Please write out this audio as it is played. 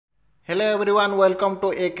Hello everyone welcome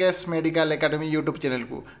to AKS medical academy YouTube channel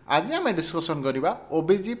को। आज आम डिस्कसन करवा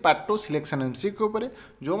OBG पार्ट 2 सिलेक्शन MCQ उपर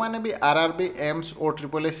जो मैंने भी RRB AIIMS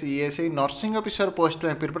OSSSC nursing officer post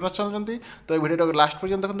में प्रिपरेशन चलती तो वीडियो लास्ट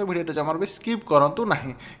पर्यंत देखते वीडियो जमार भी स्किप करूँ ना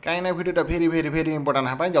कहीं वीडियो भेरी भेरी भेरी इंपोर्टां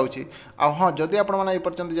हाँ जाऊँगी हाँ जदि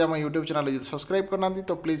आपंत आम यूट्यूब चैनल सब्सक्राइब करना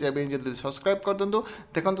तो प्लीज एवं जल्दी सब्सक्राइब कर दिंतु।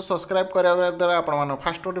 देखो सब्सक्राइब करने द्वारा आप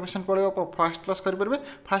फास्ट नोटिफिकेशन पड़े फास्ट क्लास करेंगे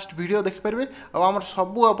फास्ट वीडियो देखिपारे आम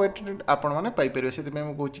सबू अपडेट आपण मैंने पाइपर से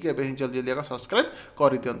मुझे कि जल्दी जल्दी आगे सब्सक्राइब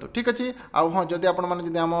कर दिंतु। ठीक अच्छे हाँ जदि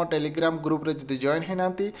आम टेलीग्राम ग्रुप रे जब जॉइन होना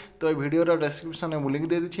तो ये वीडियो डिस्क्रिप्शन में लिंक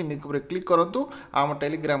दे दी लिंक पर क्लिक करूँ आम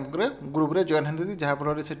टेलीग्राम ग्रुप रे जॉइन होती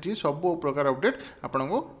जहाँफल से सब प्रकार अपडेट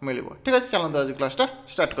आपको मिल। ठीक अच्छे चलते आज क्लासटा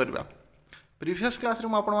स्टार्ट करवा। प्रीवियस क्लास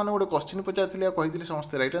में आपने गोटे क्वेश्चन पचार कही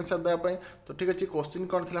समस्त राइट आंसर देवाई तो ठीक अच्छे क्वेश्चन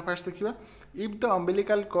कौन थी फास्ट देखा if the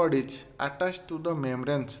umbilical cord is attach to the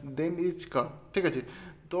membranes then is called. ठीक अच्छे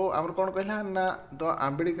तो आम कौन कहला ना द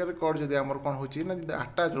अम्बिलिकल कॉर्ड जब आम कौन हो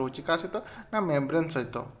अटैच रोचे क्या सहित ना मेम्ब्रेन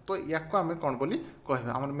सहित तो या आम कौन बोली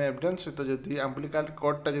कह आम मेम्ब्रेन सहित जब अम्बिलिकल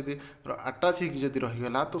कॉर्डटा जब अटैच होगी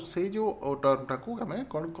रहीगला तो से जो टर्मटा को आम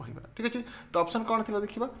कौन कह। ठीक अच्छे तो ऑप्शन कौन थी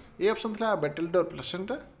देखा ए ऑप्शन था बेटेलडर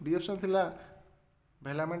प्लेसेंटा बी ऑप्शन था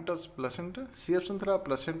भेलामेंटस प्लेसेंटा सी ऑप्शन था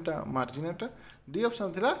प्लेसेंटा मार्जिनेटा डी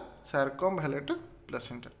ऑप्शन था सार्कमभैलेट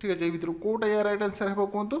प्लेसेंटा। ठीक है भर कौटा या राइट आंसर है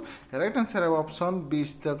कहतु राइट आंसर है option B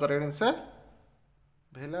is the correct answer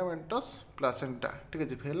भेलामेंटस placenta. ठीक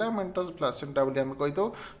है भेलामेंटस प्लेसेंटा बोली आम कही दो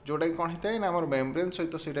जोटा कि कौन होता है ना आम मेम्ब्रेन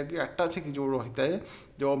सहित सीटा कि अटैच हो जो होता है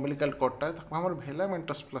जो अम्बिलिकल कॉर्डटा आम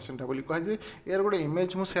भेलामेंटस प्लेसेंटा बोली कहुए। यार गोटे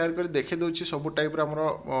इमेज मुझे सेयार कर देखी दूसरी सब टाइप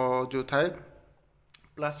जो थाए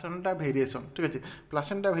प्लासेंटा वेरिएशन। ठीक अच्छे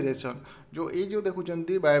प्लासेंटा वेरिएशन जो ये जो देखुं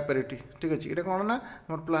बायोपेरिटी। ठीक अच्छे ये कौन ना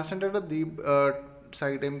आम प्लासेंटा दी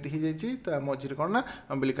साइड एमती हो जाए मझे कौन ना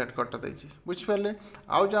अम्बिलिकल कॉर्डटा देती बुझिपारे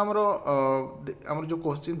आउ जो आमर जो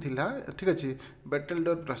क्वेश्चन थिला। ठीक अच्छे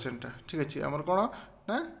बेटेलडर प्लेसेंटा। ठीक अच्छे आमर कौन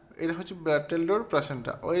ना ये हूँ बेटेलडर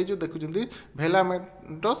प्लेसेंटा और ये जो देखुं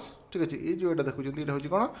भेलामेंटस। ठीक अच्छे ये जो यहाँ देखुं ये हूँ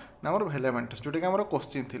कौन ना आम भेलामेंटस जोटा कि आम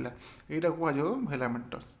क्वेश्चन थिला यहाँ कहुए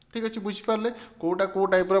भेलामेंटस। ठीक अच्छे बुझिपारे कौटा कौ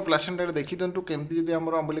टाइप प्लेसेंटा देखी दिंतु केमती जब आम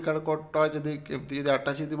अम्बिलिकल कॉर्डटा जब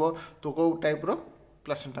अटैच हो तो कौ टाइप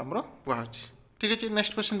प्लेसेंटा आम कहुच्छी। ठीक अच्छे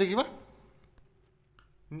नेक्स्ट क्वेश्चन देखा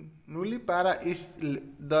नुलीपारा इज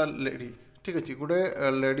द लेडी। ठीक अच्छे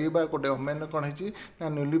गोटे लेडी बा गोटे वोमेन कौन है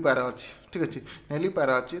नुलीपारा अच्छी। ठीक अच्छे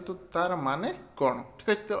नुलीपारा अच्छी तो तार माने कौन। ठीक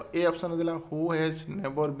अच्छे तो ए ऑप्शन देला who has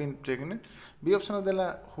never been pregnant B option देला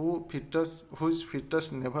whose foetus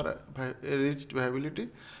never reached viability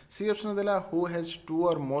C option देला who has 2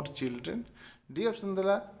 or more children D option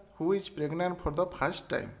देला who is pregnant for the first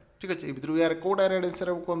time. ठीक अच्छे भर यार कौटा राइट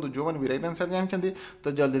आंसर कहूँ जो मैंने भी राइट आंसर जानते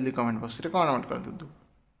तो जल्दी जल्दी कमेंट बॉक्स में कमेंट कर दिंतु।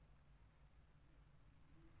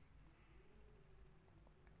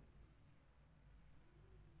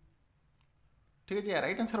 ठीक है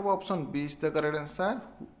right answer option B is the correct answer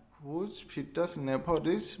whose foetus never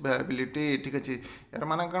reach viability. ठीक अच्छे यार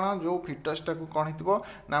माने कौन जो फिटसटा को कौन हो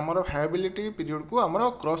ना आमर वायबिलिटी पीरियड को आमर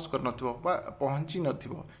क्रॉस कर पहुँची न।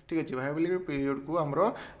 ठीक अच्छे वायबिलिटी पीरियड को आमर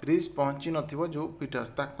रीच पहुँची न जो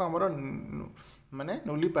फिटस ताको आमर माने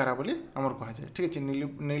नुलीपारा बोली आमर कह जाए। ठीक अच्छे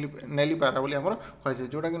नेलीपारा बोली आमर कह जाए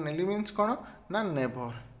जोटा कि नेली मीन्स कौन ना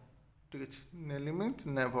नेभर। ठीक अच्छे नेली मीन्स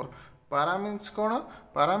नेभर पारा मीन्स कौन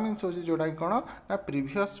पारा मीन्स हूँ जोटा कि कौन ना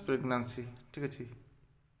प्रीवियस प्रेगनेंसी। ठीक अच्छे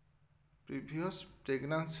प्रीवियस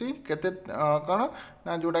प्रेगनेंसी केते कौन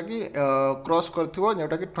ना जोटा कि क्रॉस कर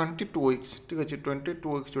जोटा कि 22 वीक्स। ठीक अच्छे 22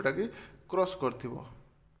 वीक्स जोटा कि क्रॉस कर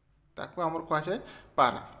ताको आमर कह जाए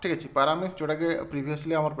पारा। ठीक अच्छे पारा मीन्स जोटा कि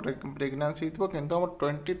प्रीवियसली आमर प्रेगनेंसी हो किंतु आमर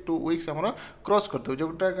 22 वीक्स आमर क्रॉस कर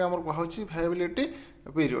जोटा कि आमर कहुच्छी वायबिलिटी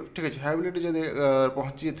पीरियड। ठीक अच्छे वायबिलिटी जब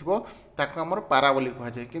पहुँची ताको आमर पारा बोली कह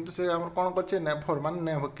जाए किंतु से आमर कौन कर नेभर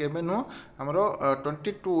माने केबे नुह आमर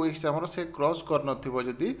 22 वीक्स आमर से क्रॉस कर नथिबो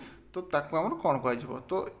जदी तो ताको आमर कौन कह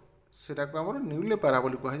तो सेटा को आमर न्यूलीपारा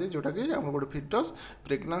बोली कह जाए जोटा कि आम गोटे फिटस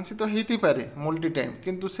प्रेगनेंसी तो होती पारे मल्टी टाइम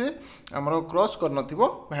किंतु से आमर क्रॉस कर नथिबो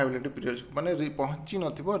वायबिलिटी पीरियड माने पहुँची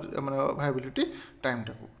नथिबो माने वायबिलिटी टाइम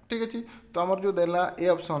टाको। ठीक अच्छे तो आमर जो देला ए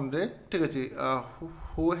ऑप्शन रे। ठीक अच्छे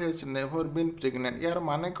who has never been pregnant यार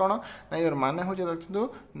माने कौन ना यार माने हो देखो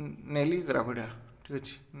नेली ग्राविडा। ठीक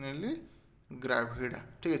अच्छे नेली ग्राविडा।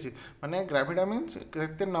 ठीक अच्छे माने ग्राविडा मीन्स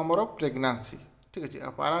केते नंबर ऑफ प्रेगनेंसी। ठीक अच्छे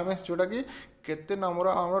पारा मीन्स जोटा कि केते नंबर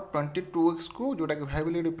आम 22 वीक्स को जोटा कि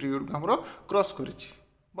वायबिलिटी पीरियड को आम क्रॉस कर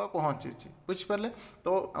पहुँची बुझिपारे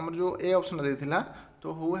तो आम जो ए ऑप्शन देता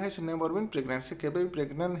तो who has never been pregnant से केबे भी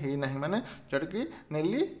प्रेग्नेंट है ना माने जोटा कि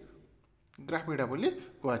नेली ग्राफिडा बोली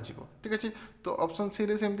कहुच्छिव ठीक अच्छे। तो ऑप्शन सी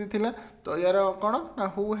रे सेमती थिला। तो यार कौन ना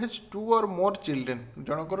हु हैज 2 और मोर चिल्ड्रेन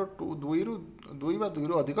जनकर 2 बा 2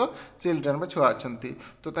 रु अधिक चिल्ड्रेन बा छुआ अच्छा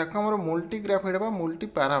तो ताको हमर मल्टी ग्राफिडा बा मल्टी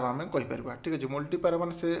पैरा आम कहीपर ठीक अच्छे। मल्टी पैरा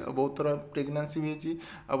मान से बहुत थर प्रेगनेंसी भी होती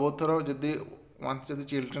आ बहुत थर जदि वंस जब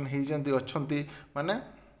चिल्ड्रेन होती अच्छा माने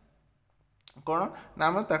कौन ना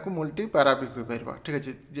आम ताकू मल्टी पैरा भी कहीपर ठीक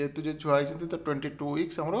अच्छे। जेहेतु जो छुआ होती तो 22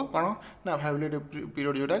 वीक्स आम कौन ना भाइबिलिटी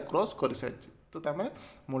पीरियड जोटा क्रॉस कर सारी तो तमें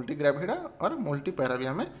मल्टी ग्राफिडा और मल्टी पैरा भी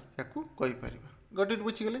आम या कहीपर गट इट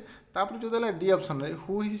बुझीगले। तापर जो देला डी ऑप्शन रे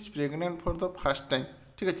who is pregnant for the first time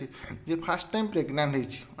ठीक अच्छे। जे फर्स्ट टाइम प्रेग्नेंट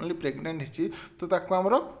होती ओनली प्रेग्नेंट होती तो ताको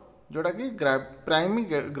आमर जोटा कि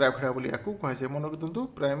प्राइमरी ग्राफिडा बोली कहुए मन रखु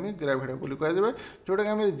प्राइमरी ग्राफिडा बोली कहुए जोटा कि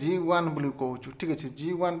आम G1 बोली कहूँ ठीक अच्छे।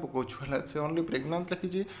 G1 पकाऊँ से ओनली प्रेग्नेंट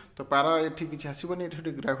लिखी तो पारा ये किसी आसबनी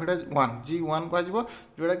ये ग्राफिडा 1 G1 कह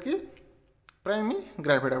जोटा कि प्राइमरी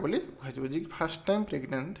ग्राफिडा बोली कहुए जी फर्स्ट टाइम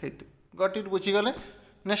प्रेग्नेंट होते गट इट बुझीगले।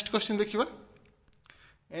 नेक्स्ट क्वेश्चन देखिए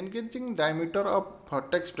एनगेजिंग diameter of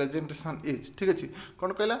vertex presentation is ठीक अच्छे।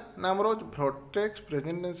 कौन कहला ना आमर वर्टेक्स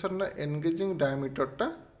प्रेजेंटेशन एनगेजिंग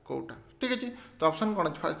डायमीटरटा कौटा ठीक अच्छे। तो ऑप्शन कौन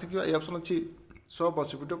अच्छे फास्ट देखिए ए ऑप्शन अच्छी सब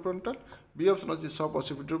ऑसिपिटो फ्रंटल बी ऑप्शन अच्छी सब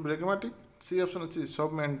ऑसिपिटो ब्रेगमेटिक सी ऑप्शन अच्छी सब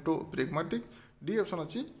मेंटो ब्रेगमेटिक डी ऑप्शन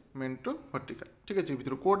अच्छी मेंटो वर्टिकल ठीक अच्छे।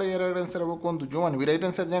 भर कौटा यार राइट आंसर हम कहूँ जो मैंने भी राइट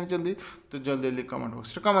आंसर जानते तो जल्दी जल्दी कमेंट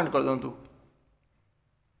बॉक्स में कमेंट कर दिंतु।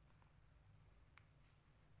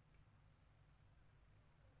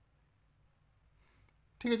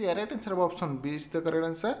 ठीक है राइट आंसर हम option B is the correct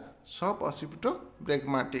answer सब ऑसिपिटो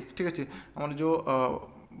ब्रेगमेटिक ठीक अच्छे। आम जो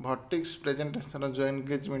वर्टेक्स प्रेजेंटेशन जो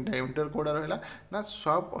एनगेजमेंट डायमीटर कौड़ा रहा ना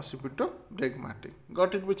सब occipito ब्रेगमेटिक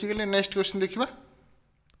got it बुझीगले। Next question देखिए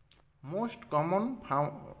most common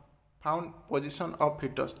found position of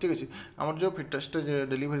foetus ठीक अच्छे। आम जो फिटसटा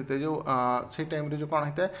डिलीवरी थे जो से टाइम जो कौन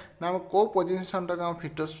होता है ना आम कौ पोजिशनटा आम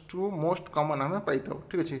फिटस टू मोस्ट कॉमन आम पाई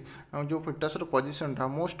ठीक अच्छे। आम जो फिटसर पोजिशनटा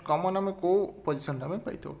मोस्ट कॉमन आम कौ पोजिशनटा आम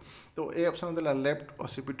पाई तो ए ऑप्शन देला left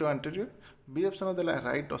occipito anterior B option देला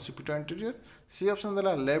right occipito anterior C option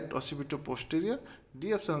देला left occipito posterior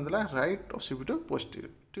D option देला राइट ऑसिपिटो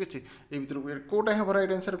पोस्टीरियर ठीक अच्छे। ये भर कौटा हे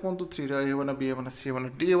राइट आंसर कहूँ 3 हे ना बी हे ना सी हे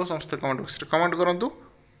ना डी हे समस्त कमेंट बॉक्स में कमेंट करूँ।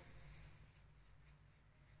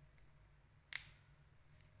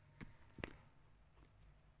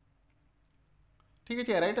 ठीक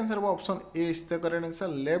है राइट आंसर हम option A is the correct answer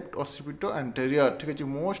left occipito anterior ठीक है।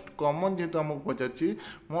 मोस्ट कॉमन जेहेतु आमको पचार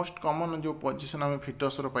मोस्ट कॉमन जो पोजिशन आम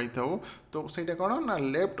फिटस पाई तो सहीटा कौन ना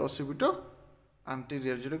लेफ्ट ऑसिपिटो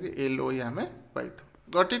एंटीरियर जोटा कि LOE आम पाई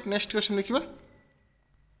गट इट। नेक्स्ट क्वेश्चन देखिए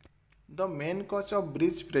द मेन कज ऑफ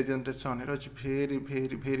ब्रिज प्रेजेंटेशन ये भेरी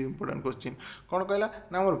भेरी भेरी इंपोर्टेंट क्वेश्चन कौन कहला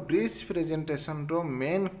ना आम ब्रिज प्रेजेंटेशन रो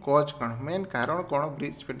मेन कज कौन मेन कारण कौन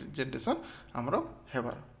ब्रिज प्रेजेंटेशन आमर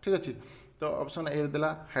हेबार ठीक अच्छे। तो ऑप्शन ए देला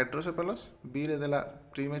हाइड्रोसेफेलस बी रे देला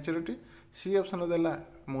प्रीमेच्योरिटी सी ऑप्शन देला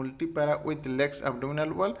multipara with legs abdominal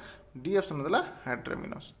wall D option देला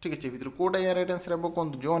हाइड्रोमिनस ठीक है। भर कौटा या राइट आंसर हम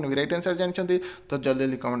कहूँ जो भी राइट आंसर जानते तो जल्दी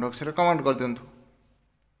जल्दी कमेंट बॉक्स में कमेंट कर दिंतु।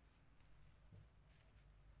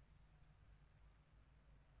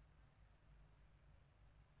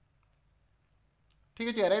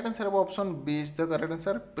 ठीक है राइट आंसर हम option B is the correct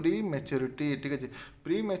answer pre maturity ठीक है।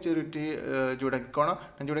 प्री मैच्योरिटी जोटा कि कौन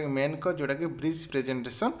जोटा कि मेन कज जोटा कि ब्रिज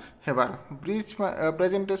प्रेजेंटेशन हेबार ब्रिज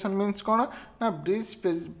प्रेजेंटेशन मीन्स कौन ना ब्रिज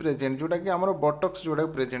प्रेजेंट जोटा कि आमर बटक्स जोटा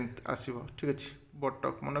प्रेजेंट आसो ठीक अच्छे।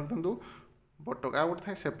 बटक मन रखु बटक आ गोटे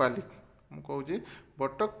था सेपालिक मुझे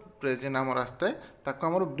बटक प्रेजेंट आमर आसता है ताको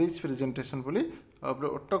आमर ब्रिज प्रेजेंटेशन बोली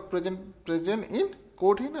बटक प्रेजेंट इन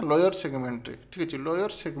कौटी ना लोअर सेगमेंट रे ठीक अच्छे। लोअर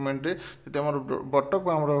सेगमेंट रे जब आम बटक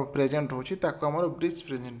आम प्रेजेंट होची ताको आमर ब्रिज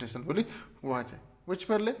प्रेजेंटेशन बोली कहुए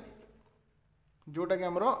बुझिपारे जोटा कि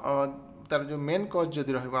आमर तार जो मेन कज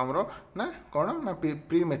जदि रमर ना कौन ना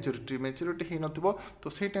प्री मैच्योरिटी हो न तो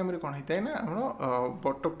से टाइम कौन होता है ना आम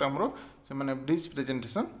बटकटा आमर से मैंने ब्रिज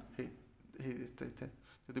प्रेजेंटेशन होता है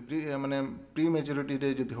जब मैंने प्री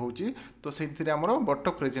मैच्योरिटी जब हो तो से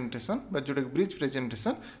बटक प्रेजेंटेशन जोटा ब्रिज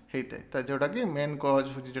प्रेजेंटेशन होता है जोटा कि मेन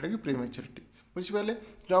कज हो जोटा कि प्री मैच्योरिटी बुझिपारे।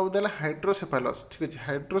 जो आउ देला हाइड्रोसेफेलस ठीक अच्छे।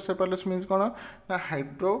 हाइड्रोसेफेलस मीन्स कौन ना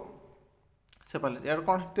हाइड्रोसेफेलस यार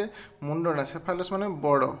कौन होते मुंडा सेफेलस माने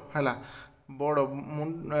बड़ है बड़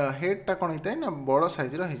हेडटा कौन होता है ना बड़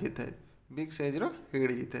साइज हो जाता है बिग साइज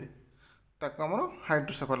हेड होता है ताको आमर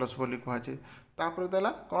हाइड्रोसेफेलस बोली कहुए। तापर देला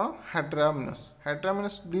कौन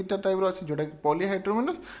हाइड्रामिनस दुईटा टाइप अच्छी जोटा कि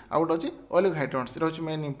पॉलीहाइड्रोमिनस आउ गोटे अच्छी ओलिगोहाइड्रोमिनस रोचे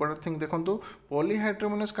मेन इंपोर्टेंट थिंग देखो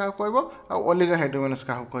पॉलीहाइड्रोमिनस क्या कह ओलिगोहाइड्रोमिनस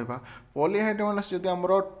क्या कह। पॉलीहाइड्रोमिनस जब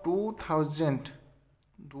आमर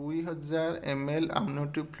 2000 ml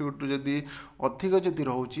एमनियोटिक फ्लूइड जदि अधिक जदि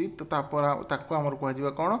रोचे तो आमर कह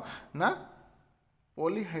कौन ना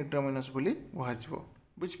पॉलीहाइड्रोमिनस बोली कहुब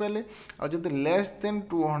बुझिपारे आदि लेस देन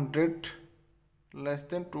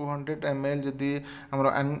 200 ml जदि आमर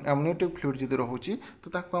एमनियोटिक फ्लूइड जदि रोचे तो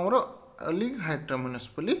ताको आमर ओलिगोहाइड्रोमिनस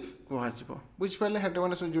बोली कहुब बुझिपारे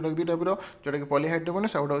हाइड्रोमिनस जोटा दुई टाइप जोटा कि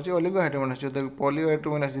पॉलीहाइड्रोमिनस आउट हूँ ओलिगोहाइड्रोमिनस जो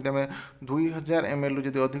पॉलीहाइड्रोमिनस जब आम 2000 ml रू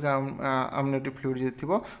जो अधिक एमनियोटिक फ्लूइड जब थी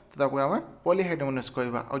तो आम पॉलीहाइड्रोमिनस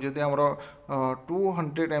कहवा और जब आमर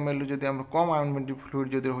 200 ml रू जो कम एमनियोटिक फ्लूइड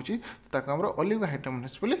जब रोचे तो आम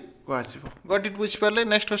ओलिगोहाइड्रोमिनस बोली कहुब गॉट इट बुझिपारे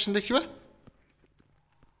नेक्स्ट क्वेश्चन देखिए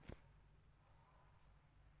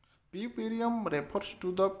पीपीरियम रेफर्स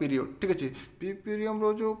टू द पीरियड ठीक अच्छे पीपीरियम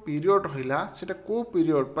रो जो पीरियड रहा से को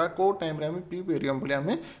पीरियड बा को टाइम रे आम पीपीरियम बोली आम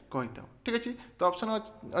कही था ठीक अच्छे तो ऑप्शन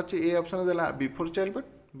अच्छे ए ऑप्शन देला before child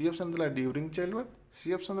birth B option देला during child birth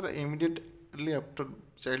C option देला immediately after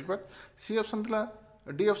child birth C option देला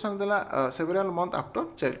डी ऑप्शन देला several month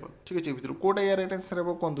after child birth ठीक अच्छे भर कोटा या राइट आंसर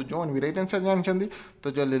हे कहूँ जो भी राइट आंसर जानते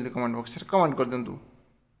तो जल्दी जल्दी कमेंट बॉक्स में कमेंट कर दिंतु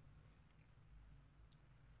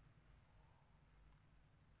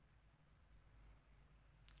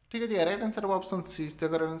ठीक है right answer option C is the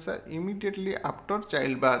correct answer immediately after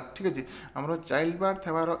child birth ठीक है आमर चाइल्ड बर्थ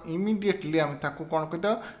होवार इमीडिएटली आम ताकू कौन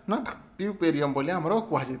कही ना प्यूपेरियम बोली आमर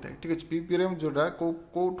कहुई था ठीक है प्यूपेरियम जोटा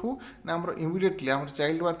कौटू ना आमर इमीडिएटली आम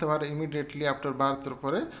चाइल्ड बर्थ होवार इमीडिएटली आफ्टर बर्थ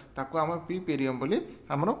पर ताकू आम प्यूपेरियम बोली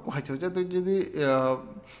आमर कहुई जदि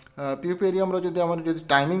प्यूपेरियम जो आम जो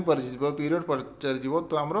टाइमिंग पर पीरियड पर चलीज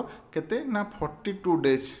तो आमर केते ना 42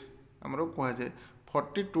 डेज आमर कहुए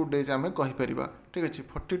 42 डेज आम कहीपर ठीक अच्छे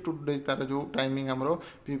 42 डेज तार जो टाइमिंग आमर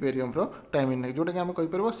पीपेरियम टाइमिंग नहीं जोटा कि आम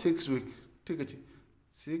कहीपर 6 वीक्स ठीक अच्छे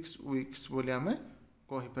 6 वीक्स बोली आम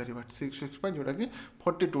कहीपर 6 वीक्स जोटा कि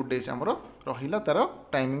 42 डेज आमर रहा तार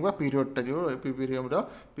टाइमिंग पीरियडटा जो पीपेरियम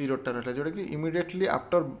पीरियडटा रहा जोटा कि इमीडिएटली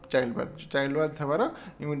आफ्टर चाइल्ड बर्थ होवार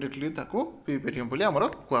इमीडिएटली ताको पीपेरियम बोली आमर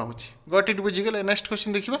कहुच्छी गॉट इट बुझीगले नेक्स्ट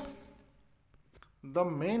क्वेश्चन देखिबा द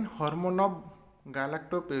मेन हार्मोन ऑफ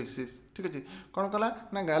गैलेक्टोपोएसिस ठीक अच्छे कौन कला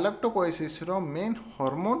ना गैलेक्टोपोएसिस रो मेन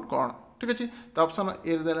हार्मोन कौन ठीक अच्छे तो ऑप्शन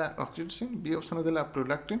ए देला ऑक्सीटोसिन बी ऑप्शन देला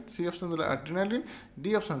प्रोलैक्टिन सी ऑप्शन देला एड्रेनालिन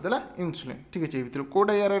डी ऑप्शन देला इंसुलिन ठीक अच्छे भर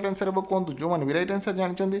कोटा या राइट आंसर हे कहूँ जो मैंने भी राइट आंसर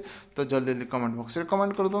जानते तो जल्दी जल्दी कमेंट बॉक्स में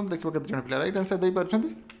कमेंट कर दो देखो केते जन पिला राइट आंसर दे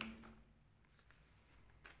पारछंती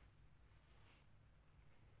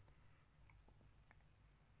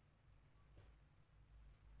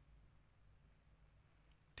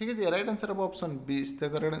ठीक है राइट आंसर हम option B is the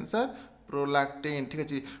correct answer prolactin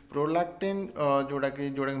ठीक है प्रोलैक्टिन जोड़ा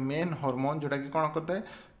कि मेन हार्मोन जोड़ा कि कौन करता है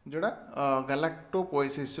जोड़ा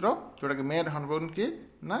गैलेक्टोपोएसिस जोड़ा कि मेन हार्मोन की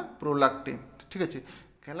ना प्रोलैक्टिन ठीक अच्छे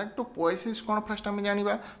गैलेक्टोपोएसिस कौन फास्ट आम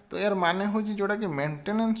जाना तो यार माने हो जोड़ा कि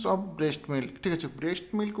मेंटेनेंस ऑफ ब्रेस्ट मिल्क ठीक अच्छे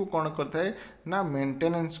ब्रेस्ट मिल्क को कौन करता है ना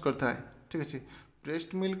मेंटेनेंस करता है ठीक अच्छे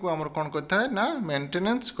ब्रेस्ट मिल्क को आमर कौन करता है ना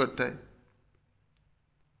मेंटेनेंस करता है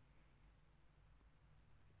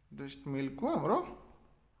ब्रेस्ट मिल्क को आमर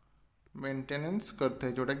मेंटेनेंस करते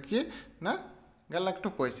हैं जोटा कि ना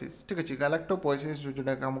गैलेक्टोपोएसिस ठीक अच्छे गैलेक्टोपोएसिस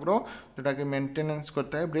जोटा कि आमर जोटा कि मेंटेनेंस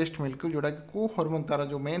करता है ब्रेस्ट मिल्क जोटा कि को हार्मोन तार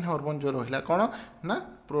जो मेन हार्मोन जो रहा कौन ना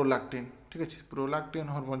प्रोलैक्टिन ठीक अच्छे प्रोलैक्टिन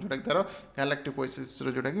हार्मोन जोटा कि तार गैलेक्टोपोएसिस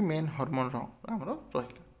जोटा कि मेन हार्मोन आमर रहा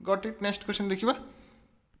गॉट इट नेक्स्ट क्वेश्चन देखिबा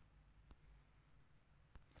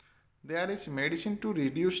there is medicine to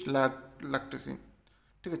reduce lactation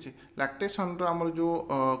ठीक अच्छे लैक्टेशन आमर जो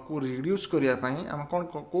को रिड्यूस करने आम कौन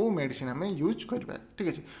को मेडिसिन आम यूज करवा ठीक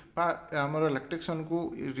अच्छे आमर लैक्टेशन को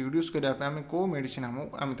रिड्यूस करने आम को मेडिसिन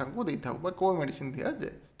आम दे था को मेडिसिन दि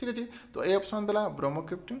जाए ठीक अच्छे तो ए ऑप्शन देला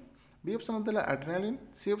ब्रोमोक्रिप्टिन बी ऑप्शन देला एड्रेनालिन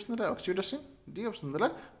सी ऑप्शन देला ऑक्सीटोसिन डी ऑप्शन देला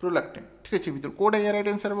प्रोलैक्टिन ठीक अच्छे भर कोटा या राइट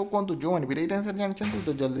आंसर हे कहूँ जो मैंने भी राइट आंसर जानते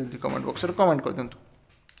तो जल्दी जल्दी कमेंट बॉक्स में कमेंट कर दिंतु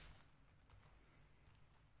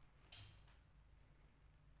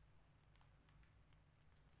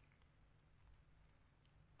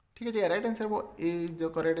ठीक है राइट आंसर वो ए जो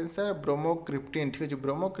करेक्ट आंसर ब्रोमोक्रिप्टिन ठीक है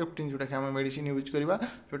ब्रोमोक्रिप्टिन जोटा कि आम मेडिसिन यूज करवा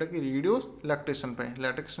जोटा कि रिड्यूस लैक्टेशन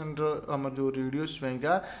लैक्टेशन आम जो रिड्यूस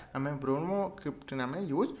आम ब्रोमोक्रिप्टिन आम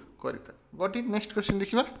यूज करता गॉट इट नेक्स्ट क्वेश्चन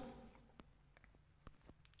देखिबा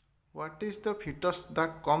what is the foetus that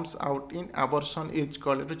comes out in आबर्सन is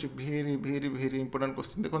called it very very very important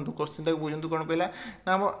question देखो क्वेश्चन टाक बुझे कौन कहला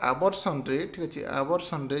ना आम आबर्सन रे ठीक अच्छे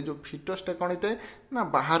आबर्सन रे जो फिटसटा कौन होता है ना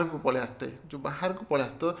बाहर को पलि आसते जो बाहर को पलि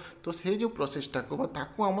आसते तो से जो प्रोसेसटा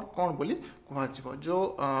को आमर कौन बोली कह जो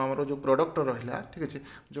आमर जो प्रोडक्ट रहा ठीक अच्छे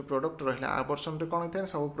जो प्रोडक्ट रहा आबर्सन रे कौन होता है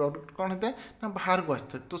सब प्रोडक्ट कौन होता है ना बाहर को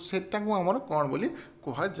आसते तो सेटा को आमर कौन बोली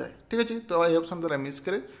कह जाए ठीक अच्छे तो ए ऑप्शन देला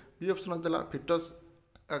मिसकैरेज बी ऑप्शन देला फिटस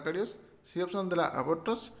आकार्डियस सी ऑप्शन देला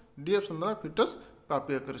अबॉर्टस डी ऑप्शन देला फिटस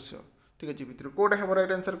पापियोक्रेसियो ठीक है भर कोटा है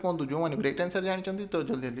राइट आंसर कहूँ जो मैंने राइट आंसर जानते तो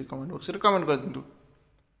जल्दी जल्दी कमेंट बॉक्स में कमेंट कर दिंतु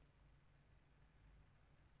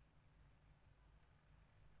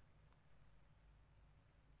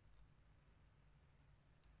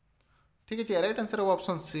ठीक है right answer of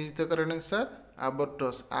option C is the correct answer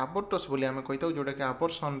आबर्टस आबर्टस बोली आम कही था जोटा कि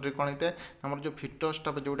आबर्सन रे कौन होता है आम जो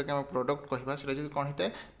फिटसटा जोटा कि आम प्रोडक्ट कहवा से कौन होता है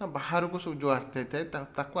ना बाहर को सब जो आसता है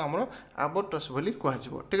आम आबर्टस बोली कह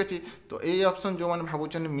ठीक अच्छे तो ये ऑप्शन जो मैंने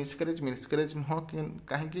भावुं मिसकैरेज नुह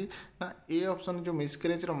कहीं ना ये ऑप्शन जो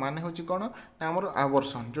मिसकैरेज मान हूँ कौन ना आम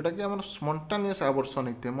आबर्सन जोटा कि आम स्पंटानियस आबर्सन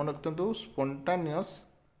होता है मन रखते स्पंटानियस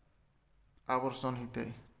आबर्सन होता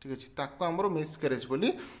है ठीक अच्छे ताको आमर मिसकैरेज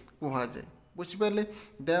बोली कहुए बुझिपारे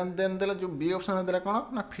देन देला जो बी ऑप्शन देला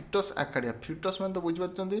कौन ना फिटस आकाडिया फिटस मैंने तो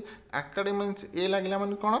बुझिपार आकाडिया मीन्स ए लगे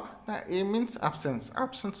मैंने कौन ना ए मीन्स आब्सेंस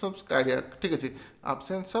आब्सेंस ऑफ कार्डिया ठीक अच्छे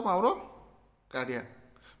आब्सेंस ऑफ आमर कार्डिया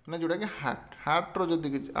मैंने जोटा कि हार्टर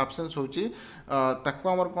जदि आब्सेंस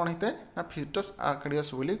होमर कौन होता है ना फिटस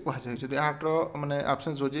आकाडियस बोली कहुए जब हार्टर मैंने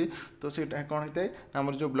आब्सेंस होती तो सीटा कौन होता है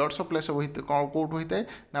आमर जो ब्लड सप्लाई सब कौट होता है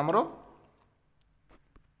ना आमर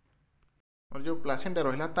और जो प्लासेंटा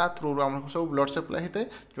रहा ता थ्रू आम सब ब्लड सप्लाई होता है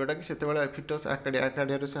जोटा कि से फिटस आकाडिया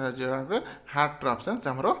हार्ट आब्सेंस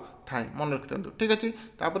आमर थाए मन रखिता ठीक अच्छे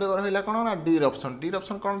तापर रहा कौन ना डी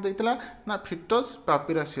ऑप्शन कौन देता ना फिटस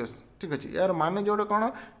पापिरासियस ठीक अच्छे यार माने जोटे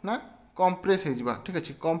कौन ना कंप्रेस हो ठीक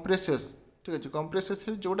अच्छे कंप्रेसियस ठीक अच्छे कंप्रेसियस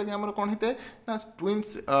जोटा कि आम कौन होता है ना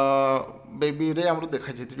ट्विन्स बेबी रे आम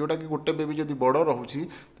देखा जाए जोटा कि गोटे बेबी जब बड़ रोचे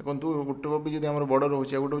देखो गोटे बेबी जब आम बड़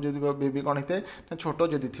रोचे गोटे जब बेबी कौन होता है ना छोट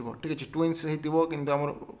जदि थी ठीक अच्छे ट्विन्स हो कि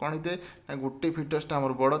कौन होता है ना गोटे फिटसटा आम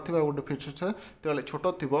बड़ थी गोटे फिटस जो छोट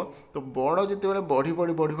थी तो बड़ जो बढ़ी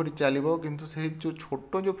बढ़ी बढ़ी बढ़ी चलो कि से जो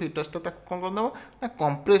छोट जो फिटसटा कौन करदेव ना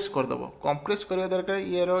कंप्रेस करदेव कंप्रेस करवा दरकार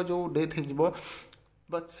यार जो डेथ हो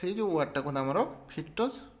बट से जो वार्डटा कहते आम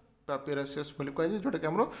फिटस पापिरासियस बोली कहुए जोटा कि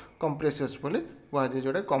आम कंप्रेसियस बोली कहुए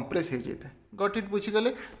जोटा कंप्रेस हो जाए गट इट बुझीगले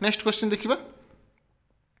नेक्स्ट क्वेश्चन देखा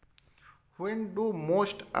व्हेन डू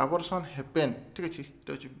मोस्ट आबर्सन हैपेन ठीक अच्छे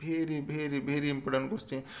ये हूँ भेरी भेरी भेरी इंपोर्टेंट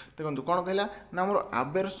क्वेश्चन देखो कौन कहला ना आम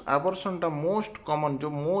आबर्सनटा मोस्ट कमन जो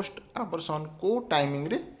मोस्ट आबर्सन को टाइमिंग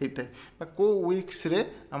रे होता है को वीक्स रे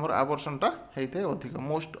आम आबर्सनटा होता है अधिक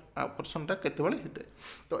मोस्ट आबर्सनटा केते बेले होता है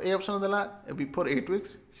तो ए ऑप्शन देला before 8 weeks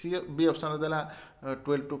C B option देला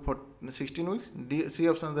 12 to 16 weeks D C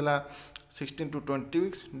option देला 16 to 20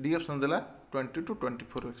 वीक्स डी ऑप्शन देला 20 to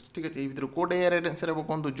 24 वीक्स ठीक है ये कोड राइट आंसर है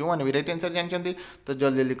कहूँ जो मैंने भी राइट आंसर जानते तो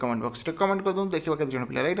जल्दी जल्दी कमेंट बॉक्स में कमेंट कर दूँ देखिए केते जन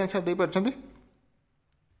पिला राइट आंसर दे पारछंती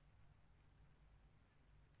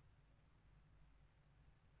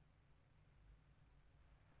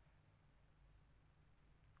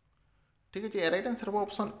ठीक है right answer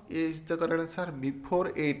option A is the correct answer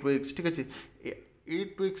before 8 weeks ठीक है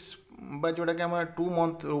 8 वीक्स जोटा कि आम 2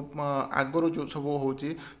 मंथ आगर जो सब हो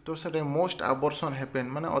तो से मोस्ट आबर्सन हैपेन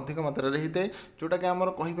माने अधिक मात्रा होता है जोटा कि आम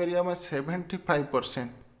कहीपर आम 75%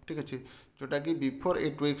 ठीक अच्छे जोटा कि बिफोर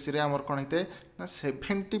 8 वीक्स आम कौन होता है ना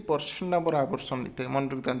 70% आम आबर्सन होता है मन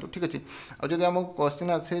रखता ठीक अच्छे और जब आमको क्वेश्चन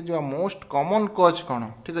आसे जो मोस्ट कमन कज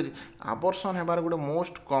कौन ठीक अच्छे आबर्सन होबार गोटे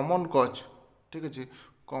मोस्ट कमन कज ठीक अच्छे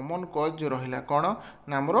कमन कज जो रहा कौन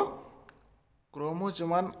ना आमर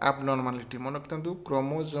क्रोमोजोमाल एबनॉर्मालिटी मन रखता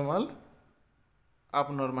क्रोमोजोमाल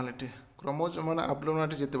एबनॉर्मालिटी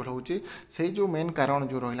जिते बड़े होची से जो मेन कारण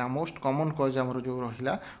जो रहा मोस्ट कमन कज आमर जो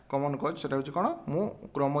रहा कमन कज से हूँ कौन मो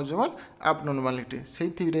क्रोमोजोमाल एबनॉर्मालिटी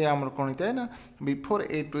से आमर कौन होता है ना बिफोर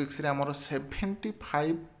 8 वीक्स आमर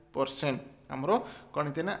 75% आमर कौन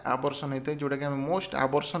होता है ना आबर्सन होता है जोटा कि आम मोस्ट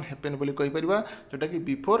आबर्सन हैपेन बोली कहीपर जोटा कि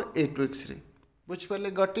before 8 weeks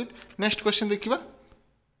बुझिपारे got it next question देखा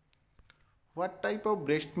What type of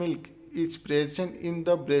breast milk is present in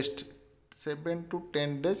the breast 7 to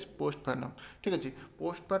 10 days postpartum ठीक अच्छे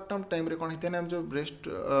postpartum टाइम रे कौन होता है ना जो ब्रेस्ट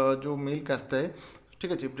जो मिल्क आता है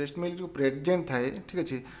ठीक अच्छे ब्रेस्ट मिल्क जो प्रेजेंट थाए ठीक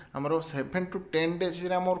अच्छे आमर 7 to 10 days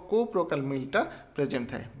रे आमर को प्रकार मिल्कटा प्रेजेंट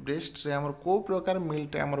थाए ब्रेस्ट रे आमर को प्रकार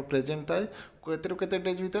मिल्कटा आमर प्रेजेंट थाए केते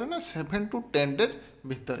डेज भितर ना 7 to 10 days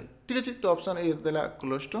भितर ठीक अच्छे तो ऑप्शन ए देला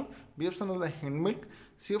कोलेस्ट्रॉल बी ऑप्शन देला हिंड मिल्क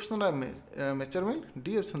सी ऑप्शन देला मेचर मिल्क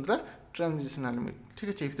डी ऑप्शन देला ट्रांजिशनल मिल्क ठीक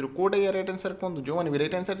अच्छे ये कोड या राइट आंसर कहूँ जो मैंने भी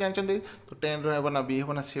राइट आंसर जानते तो 10 रहा ना बी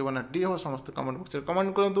हो ना सी हो ना डी हो समस्त कमेंट बॉक्स में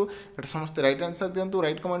कमेंट करूँ ये समस्त राइट आंसर दिंतु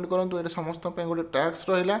राइट कमेंट करूँ ये समस्त गोटे टास्क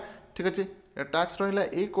रहा ठीक अच्छे टास्क रहा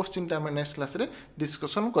ये क्वेश्चन आम नेक्स्ट क्लास रे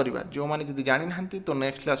डिस्कसन करवा जो मैंने जब जानी ना तो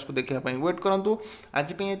नेक्स्ट क्लास को देखापी वेट करूँ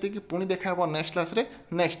आज ये पुणी देखा नेक्स्ट क्लास रे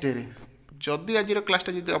नेक्स्ट डे जदि आज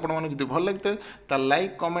क्लासटा जी आपको भल लगी तो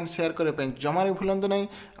लाइक कमेंट शेयर करने जमा भी भूलु ना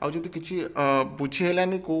आदि किसी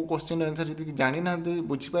बुझीलानी कौ क्वेश्चन आंसर जी जानी ना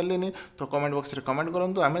बुझीपारे तो कमेंट बॉक्स में कमेंट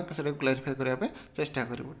करूँ आम से क्लारिफाई करने चेष्टा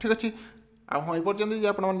करूँ ठीक अच्छे हाँ एपर्तंत जी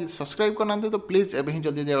आप सब्सक्राइब करना तो प्लीज एवं ही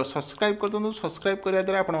जल्दी सब्सक्राइब कर दिखाँ सब्सक्राइब करने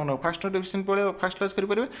द्वारा आप फास्ट नोटिफिकेशन पड़े फास्ट क्लास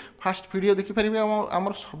करेंगे फास्ट वीडियो देखिपारे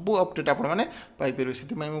आम सब अपडेट आपने पाइपर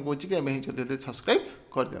से मुझे कहे कि जल्दी जल्दी सब्सक्राइब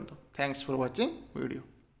कर दिखाँ थैंक्स फॉर वाचिंग वीडियो।